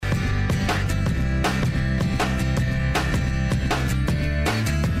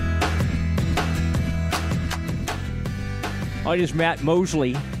It is Matt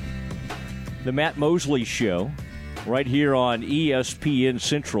Mosley, the Matt Mosley Show, right here on ESPN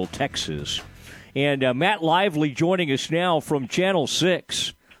Central Texas. And Matt Lively joining us now from Channel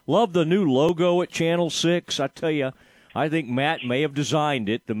 6. Love the new logo at Channel 6. I tell you, I think Matt may have designed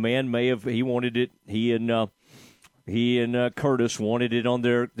it. The man may have, he wanted it. He and Curtis wanted it on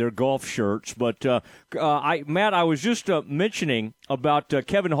their golf shirts. But, Matt, I was just mentioning about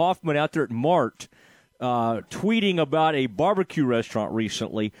Kevin Hoffman out there at Mart tweeting about a barbecue restaurant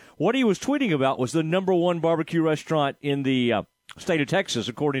recently. What he was tweeting about was the number one barbecue restaurant in the state of Texas,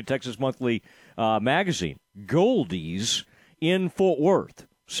 according to Texas Monthly magazine, Goldie's in Fort Worth.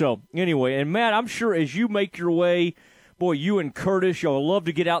 So, anyway, and Matt, I'm sure as you make your way, boy, you and Curtis, y'all love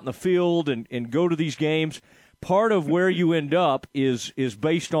to get out in the field and go to these games. Part of where you end up is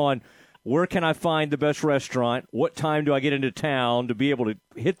based on where can I find the best restaurant, what time do I get into town to be able to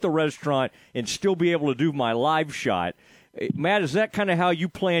hit the restaurant and still be able to do my live shot. Matt, is that kind of how you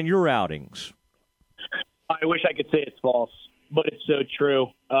plan your outings? I wish I could say it's false, but it's so true.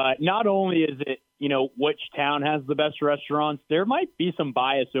 Not only is it, which town has the best restaurants, there might be some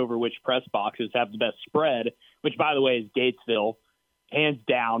bias over which press boxes have the best spread, which, by the way, is Gatesville, hands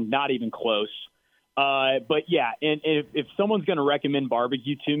down, not even close. But yeah, and if someone's going to recommend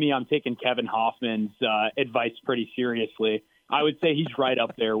barbecue to me, I'm taking Kevin Hoffman's advice pretty seriously. I would say he's right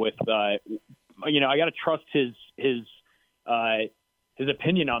up there with, I got to trust his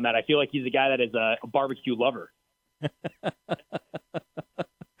opinion on that. I feel like he's a guy that is a barbecue lover.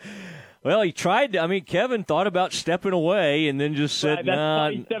 Well, he tried to. Kevin thought about stepping away and then just said, that's nah.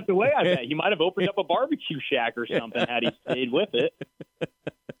 why he stepped away, I bet. He might have opened up a barbecue shack or something had he stayed with it.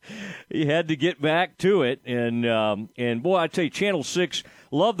 He had to get back to it, and boy, I tell you, Channel 6,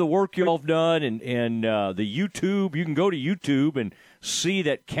 love the work y'all have done, and the YouTube. You can go to YouTube and see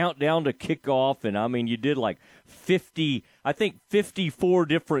that countdown to kickoff, and you did like 54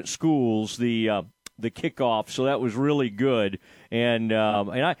 different schools the kickoff, so that was really good. And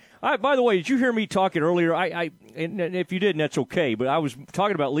I by the way, did you hear me talking earlier? And if you didn't, that's okay. But I was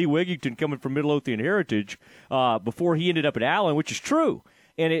talking about Lee Wigington coming from Midlothian Heritage before he ended up at Allen, which is true.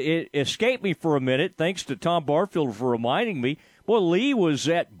 And it escaped me for a minute, thanks to Tom Barfield for reminding me. Boy, Lee was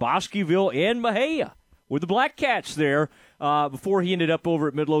at Bosqueville and Mejia with the Black Cats there before he ended up over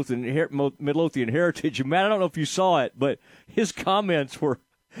at Midlothian Heritage. And, Matt, I don't know if you saw it, but his comments were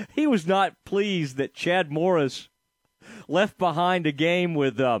he was not pleased that Chad Morris left behind a game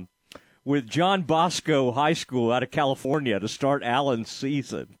with John Bosco High School out of California to start Allen's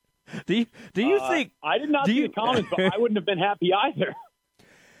season. Do you think – I did not see the comments, but I wouldn't have been happy either.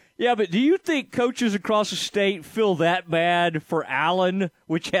 Yeah, but do you think coaches across the state feel that bad for Allen,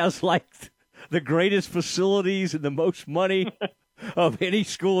 which has like the greatest facilities and the most money of any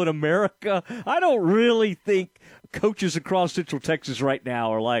school in America? I don't really think coaches across Central Texas right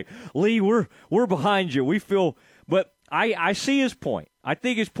now are like, Lee, we're behind you. We feel, but I see his point. I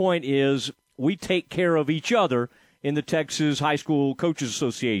think his point is we take care of each other in the Texas High School Coaches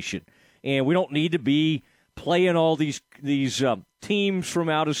Association, and we don't need to be playing all these teams from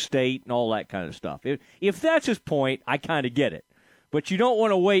out of state and all that kind of stuff. If that's his point, I kind of get it. But you don't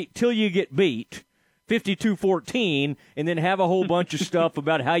want to wait till you get beat 52-14 and then have a whole bunch of stuff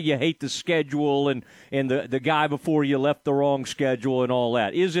about how you hate the schedule and the guy before you left the wrong schedule and all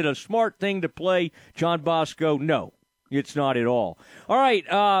that. Is it a smart thing to play John Bosco? No, it's not at all. All right,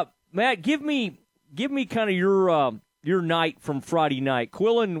 Matt, give me kind of your night from Friday night.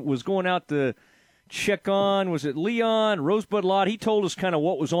 Quillen was going out to check on, was it Leon, Rosebud Lot? He told us kind of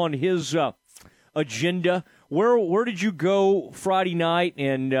what was on his agenda. Where did you go Friday night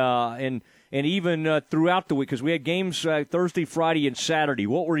and even throughout the week? Because we had games Thursday, Friday, and Saturday.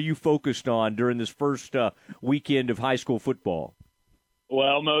 What were you focused on during this first weekend of high school football?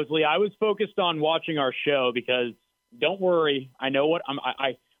 Well, Mosley, I was focused on watching our show because don't worry, I know what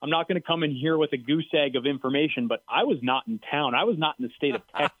I'm not going to come in here with a goose egg of information, but I was not in town. I was not in the state of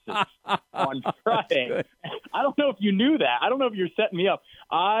Texas on Friday. I don't know if you knew that. I don't know if you're setting me up.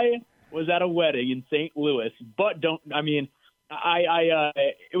 I was at a wedding in St. Louis, but it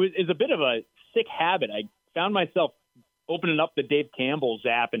was a bit of a sick habit. I found myself opening up the Dave Campbell's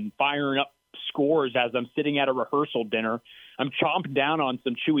app and firing up scores as I'm sitting at a rehearsal dinner. I'm chomping down on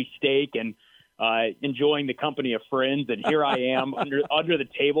some chewy steak and enjoying the company of friends, and here I am under the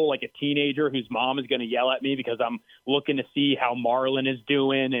table like a teenager whose mom is going to yell at me because I'm looking to see how Marlin is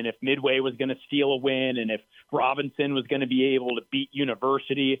doing and if Midway was going to steal a win and if Robinson was going to be able to beat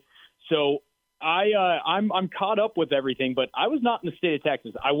University. So I'm caught up with everything, but I was not in the state of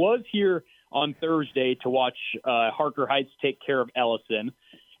Texas. I was here on Thursday to watch Harker Heights take care of Ellison.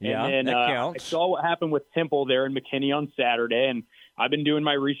 Yeah, and then that I counts. saw what happened with Temple there in McKinney on Saturday, and I've been doing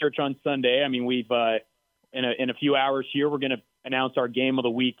my research on Sunday. I mean, we've in a few hours here, we're going to announce our game of the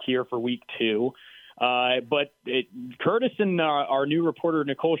week here for week 2. But Curtis and our new reporter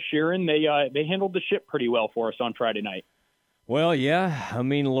Nicole Sheeran, they handled the ship pretty well for us on Friday night. Well, yeah. I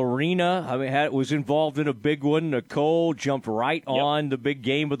mean, Lorena, was involved in a big one. Nicole jumped right on the big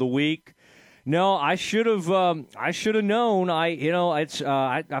game of the week. No, I should have known. I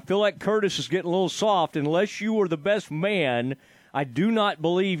feel like Curtis is getting a little soft. Unless you were the best man, I do not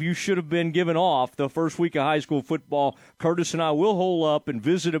believe you should have been given off the first week of high school football. Curtis and I will hole up and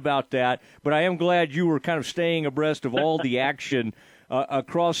visit about that, but I am glad you were kind of staying abreast of all the action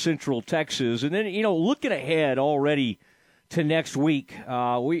across Central Texas. And then, looking ahead already to next week,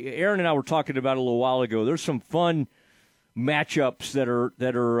 Aaron and I were talking about it a little while ago. There's some fun matchups that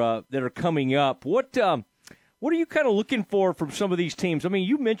are coming up. What are you kind of looking for from some of these teams? I mean,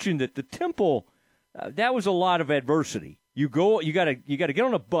 you mentioned that the Temple, that was a lot of adversity. You got to get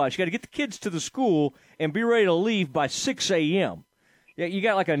on a bus. You got to get the kids to the school and be ready to leave by 6 a.m. You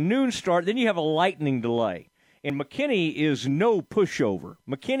got like a noon start. Then you have a lightning delay. And McKinney is no pushover.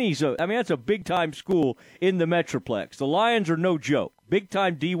 That's a big-time school in the Metroplex. The Lions are no joke.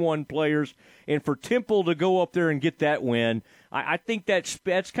 Big-time D1 players. And for Temple to go up there and get that win, I think that's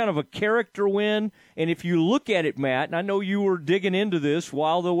kind of a character win. And if you look at it, Matt, and I know you were digging into this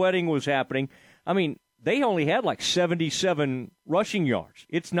while the wedding was happening, I mean, they only had like 77 rushing yards.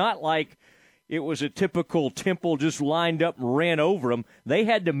 It's not like it was a typical Temple just lined up and ran over them. They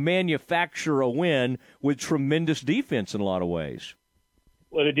had to manufacture a win with tremendous defense in a lot of ways.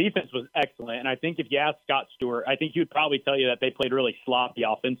 Well, the defense was excellent, and I think if you ask Scott Stewart, I think he would probably tell you that they played really sloppy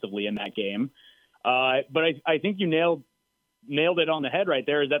offensively in that game. But I think you nailed it on the head right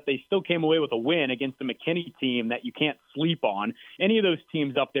there, is that they still came away with a win against the McKinney team that you can't sleep on. Any of those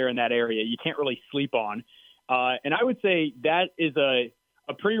teams up there in that area, you can't really sleep on. And I would say that is a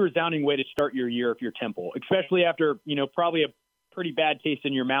pretty resounding way to start your year if you're Temple, especially after, probably a pretty bad taste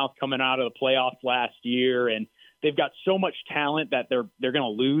in your mouth coming out of the playoffs last year. And they've got so much talent that they're going to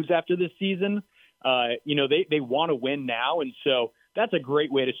lose after this season. They want to win now. And so that's a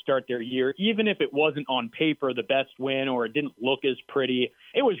great way to start their year, even if it wasn't on paper the best win or it didn't look as pretty.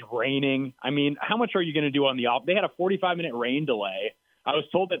 It was raining. I mean, how much are you going to do on the off? They had a 45-minute rain delay. I was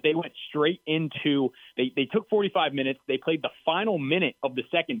told that they went straight into they took 45 minutes. They played the final minute of the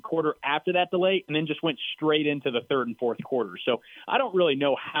second quarter after that delay and then just went straight into the third and fourth quarter. So I don't really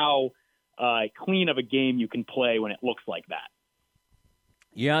know how clean of a game you can play when it looks like that.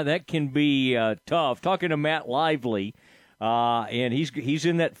 Yeah, that can be tough. Talking to Matt Lively, and he's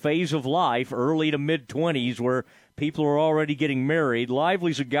in that phase of life, early to mid-20s, where people are already getting married.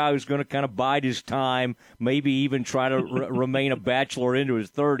 Lively's a guy who's going to kind of bide his time, maybe even try to remain a bachelor into his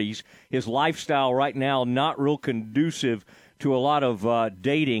 30s. His lifestyle right now not real conducive to a lot of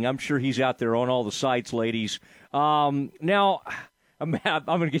dating. I'm sure he's out there on all the sites, ladies. Now, I'm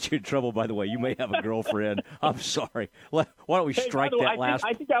going to get you in trouble, by the way. You may have a girlfriend. I'm sorry. Why don't we strike that last?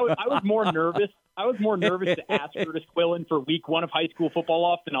 I think I was more nervous. I was more nervous to ask Curtis Quillen for week 1 of high school football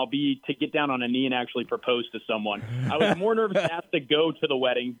off than I'll be to get down on a knee and actually propose to someone. I was more nervous to ask to go to the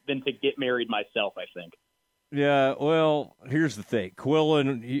wedding than to get married myself, I think. Yeah, well, here's the thing.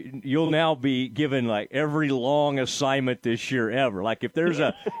 Quillen, you'll now be given like every long assignment this year ever. Like if there's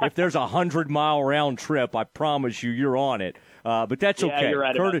a 100-mile round trip, I promise you're on it. But that's okay. Yeah, you're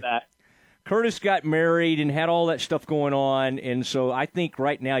right about that. Curtis got married and had all that stuff going on, and so I think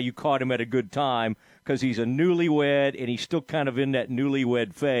right now you caught him at a good time because he's a newlywed and he's still kind of in that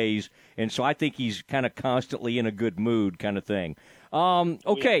newlywed phase, and so I think he's kind of constantly in a good mood kind of thing.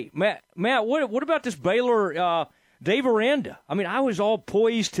 Okay, yeah. Matt, what about this Baylor Dave Aranda? I mean, I was all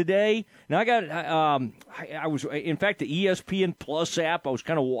poised today. Now I was, in fact, the ESPN Plus app, I was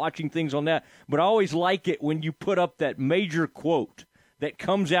kind of watching things on that, but I always like it when you put up that major quote that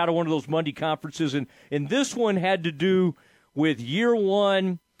comes out of one of those Monday conferences, and this one had to do with year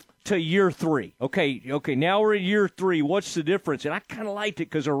 1 to year 3. Okay, now we're in year 3. What's the difference? And I kind of liked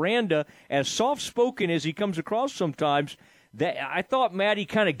it because Aranda, as soft-spoken as he comes across sometimes, that I thought Matty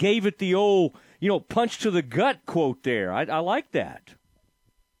kind of gave it the old, punch to the gut quote there. I like that.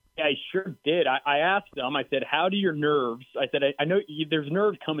 Yeah, I sure did. I asked him, I said, how do your nerves, I said, I know there's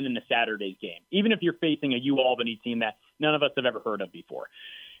nerves coming into Saturday's game, even if you're facing a U-Albany team that none of us have ever heard of before.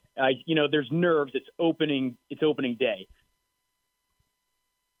 There's nerves. It's opening day.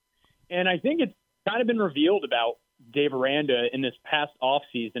 And I think it's kind of been revealed about Dave Aranda in this past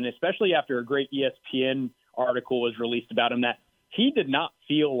offseason, especially after a great ESPN article was released about him, that he did not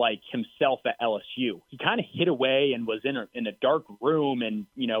feel like himself at LSU. He kind of hid away and was in a dark room, and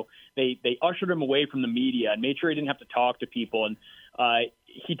they ushered him away from the media and made sure he didn't have to talk to people. And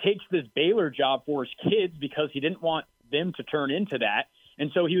he takes this Baylor job for his kids because he didn't want them to turn into that.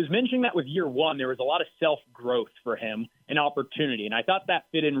 And so he was mentioning that with year one, there was a lot of self-growth for him and opportunity. And I thought that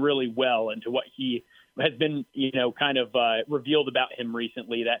fit in really well into what he has been, kind of revealed about him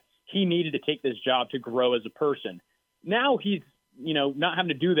recently, that he needed to take this job to grow as a person. Now he's, not having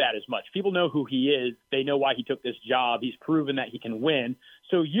to do that as much. People know who he is. They know why he took this job. He's proven that he can win.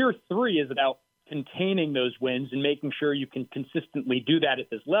 So year 3 is about containing those wins and making sure you can consistently do that at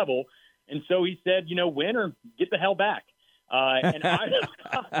this level. And so he said, win or get the hell back. And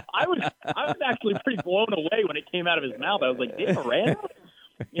I was actually pretty blown away when it came out of his mouth. I was like, Dave Aranda?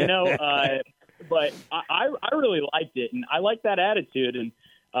 But I really liked it, and I like that attitude. And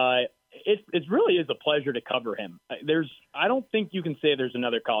it really is a pleasure to cover him. I don't think you can say there's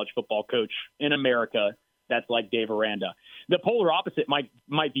another college football coach in America that's like Dave Aranda. The polar opposite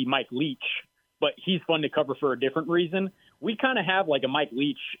might be Mike Leach, but he's fun to cover for a different reason. We kind of have like a Mike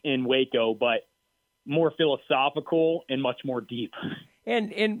Leach in Waco, but more philosophical and much more deep.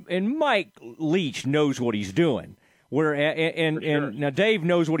 And Mike Leach knows what he's doing. And now Dave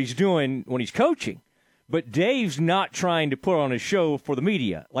knows what he's doing when he's coaching. But Dave's not trying to put on a show for the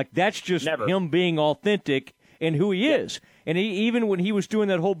media. Like, that's just him being authentic and who he is. And even when he was doing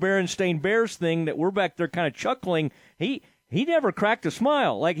that whole Berenstain Bears thing that we're back there kind of chuckling, he never cracked a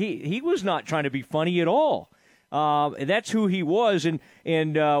smile. Like, he was not trying to be funny at all. That's who he was.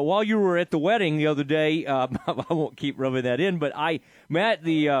 And while you were at the wedding the other day, I won't keep rubbing that in, but I had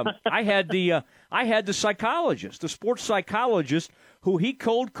the psychologist, the sports psychologist, who he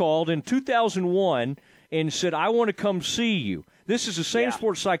cold called in 2001 and said, I want to come see you. This is the same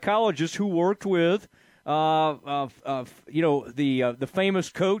sports psychologist who worked with, the famous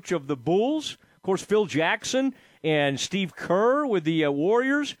coach of the Bulls, of course, Phil Jackson, and Steve Kerr with the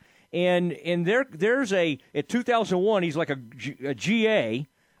Warriors. And there's at 2001, he's like a GA,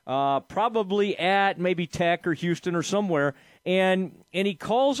 probably at maybe Tech or Houston or somewhere. And he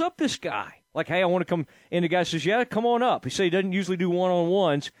calls up this guy. Like, hey, I want to come. And the guy says, yeah, come on up. He said he doesn't usually do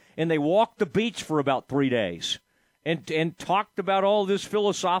one-on-ones. And they walked the beach for about 3 days and talked about all this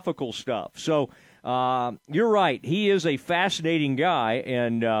philosophical stuff. So you're right. He is a fascinating guy.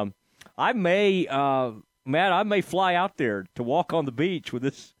 And Matt, I may fly out there to walk on the beach with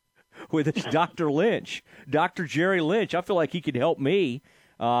this Dr. Lynch, Dr. Jerry Lynch. I feel like he could help me.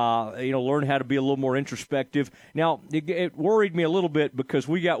 Learn how to be a little more introspective. Now, it worried me a little bit because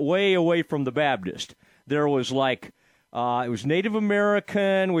we got way away from the Baptist. There was it was Native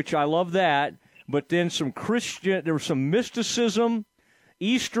American, which I love that, but then some Christian, there was some mysticism,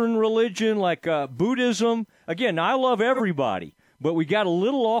 Eastern religion, like Buddhism. Again, I love everybody, but we got a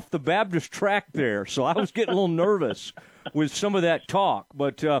little off the Baptist track there, so I was getting a little nervous with some of that talk.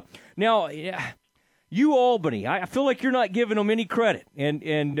 But now... Albany, I feel like you're not giving them any credit,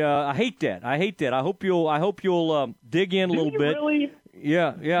 and I hate that. I hope you'll dig in a little bit. Really? Yeah.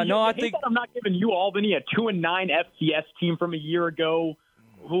 I think that I'm not giving Albany a 2-9 FCS team from a year ago,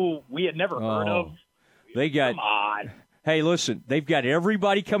 who we had never heard of. Come on. Hey, listen, they've got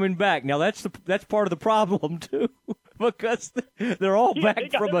everybody coming back. Now that's part of the problem too, because they're all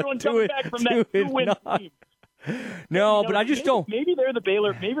back from a 2-9. Team. No, but I just don't. Maybe they're the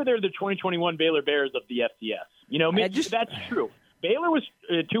Baylor. Maybe they're the 2021 Baylor Bears of the FCS. That's true. Baylor was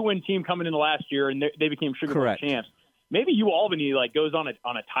a 2-win team coming into last year, and they became Sugar Bowl champs. Maybe Albany goes on a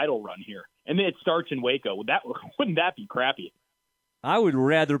title run here, and then it starts in Waco. Wouldn't that be crappy? I would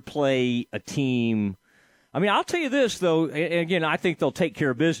rather play a team. I mean, I'll tell you this though. And again, I think they'll take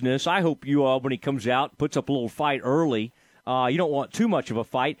care of business. I hope Albany comes out, puts up a little fight early. You don't want too much of a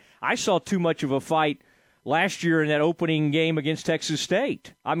fight. I saw too much of a fight last year in that opening game against Texas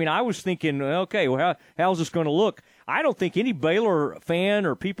State. I mean, I was thinking, okay, well, how's this going to look? I don't think any Baylor fan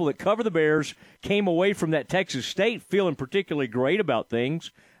or people that cover the Bears came away from that Texas State feeling particularly great about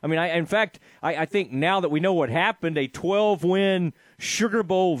things. I mean, in fact, I think now that we know what happened, a 12-win Sugar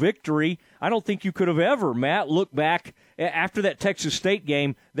Bowl victory, I don't think you could have ever, Matt, looked back after that Texas State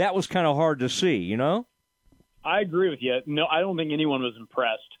game. That was kind of hard to see, you know? I agree with you. No, I don't think anyone was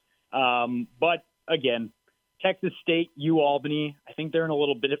impressed. But again, Texas State, Albany, I think they're in a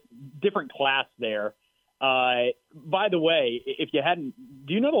little bit different class there. By the way, if you hadn't,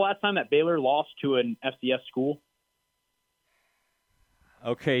 do you know the last time that Baylor lost to an FCS school?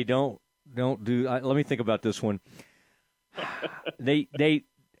 Okay, don't do. Let me think about this one. I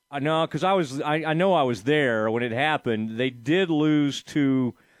know because I know I was there when it happened. They did lose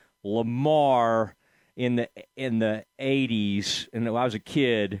to Lamar. in the 80s, and I was a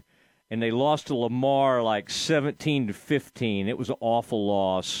kid, and they lost to Lamar like 17-15. It was an awful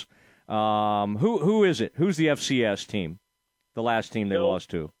loss. Who is it? Who's the FCS team? The last team they lost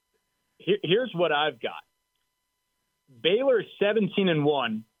to. Here's what I've got. Baylor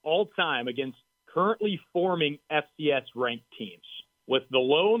 17-1 all time against currently forming FCS ranked teams, with the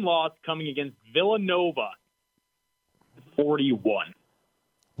lone loss coming against Villanova 41.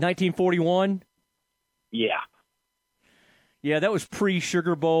 1941? Yeah. Yeah, that was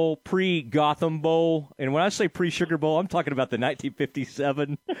pre-Sugar Bowl, pre-Gotham Bowl. And when I say pre-Sugar Bowl, I'm talking about the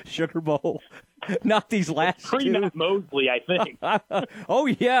 1957 Sugar Bowl, not these last two. Pre-Matt Mosley, I think. Oh,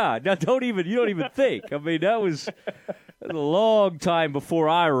 yeah. Now, you don't even think. I mean, that was a long time before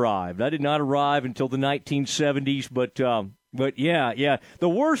I arrived. I did not arrive until the 1970s, but yeah. The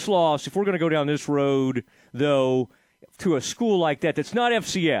worst loss, if we're going to go down this road, though, to a school like that that's not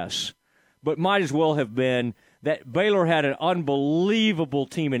FCS, but might as well have been, that Baylor had an unbelievable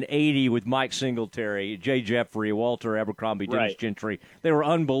team in 80 with Mike Singletary, Jay Jeffrey, Walter Abercrombie, Dennis Gentry. They were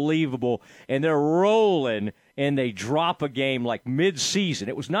unbelievable, and they're rolling, and they drop a game like mid-season.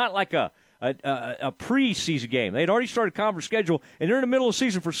 It was not like a preseason game. They'd already started conference schedule, and they're in the middle of the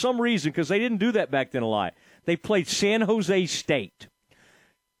season for some reason, because they didn't do that back then a lot. They played San Jose State,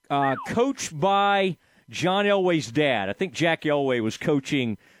 coached by John Elway's dad. I think Jack Elway was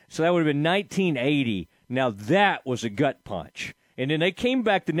coaching, so that would have been 1980. Now, that was a gut punch. And then they came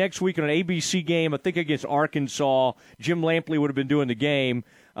back the next week on an ABC game, I think against Arkansas. Jim Lampley would have been doing the game,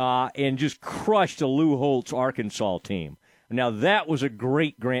 and just crushed a Lou Holtz Arkansas team. Now, that was a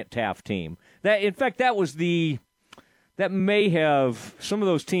great Grant Taft team. In fact, that may have, some of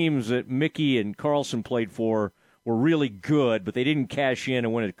those teams that Mickey and Carlson played for were really good, but they didn't cash in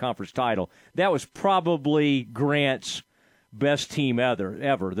and win a conference title. That was probably Grant's best team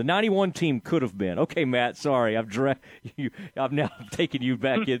ever. The 91 team could have been. Okay, Matt, sorry. I've now taken you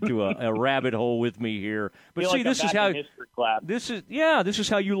back into a rabbit hole with me here. But see, this is how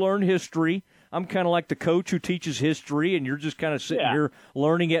you learn history. I'm kind of like the coach who teaches history, and you're just kind of sitting here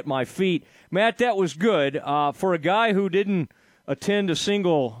learning at my feet. Matt, that was good. For a guy who didn't attend a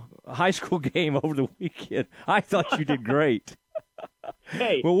single high school game over the weekend, I thought you did great.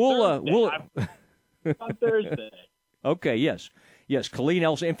 Hey, well, we'll on Thursday. Okay, yes, Colleen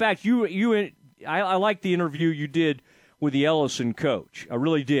Ellison. In fact, I liked the interview you did with the Ellison coach. I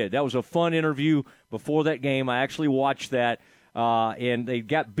really did. That was a fun interview before that game. I actually watched that, and they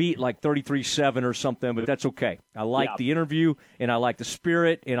got beat like 33-7 or something, but that's okay. I like the interview, and I like the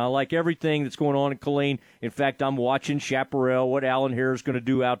spirit, and I like everything that's going on in Colleen. In fact, I'm watching Chaparral, what Alan Hare is going to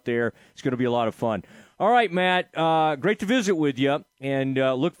do out there. It's going to be a lot of fun. All right, Matt, great to visit with you, and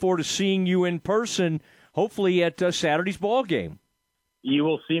look forward to seeing you in person, hopefully at Saturday's ball game. You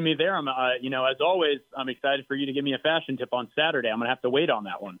will see me there. I'm, as always, I'm excited for you to give me a fashion tip on Saturday. I'm going to have to wait on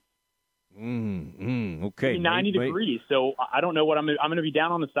that one. Okay. 90 degrees, so I don't know what I'm going to be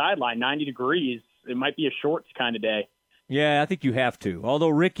down on the sideline. 90 degrees. It might be a shorts kind of day. Yeah, I think you have to. Although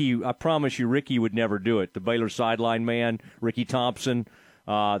Ricky, I promise you, Ricky would never do it. The Baylor sideline man, Ricky Thompson,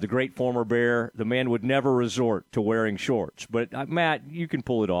 the great former Bear, the man would never resort to wearing shorts. But, Matt, you can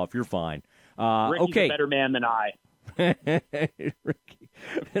pull it off. You're fine. Ricky's a better man than I. Ricky.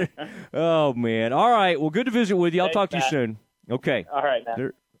 Oh, man. All right. Well, good to visit with you. I'll talk to you soon. Okay. All right,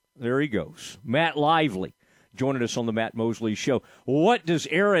 man. There he goes. Matt Lively joining us on the Matt Mosley Show. What does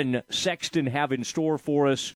Aaron Sexton have in store for us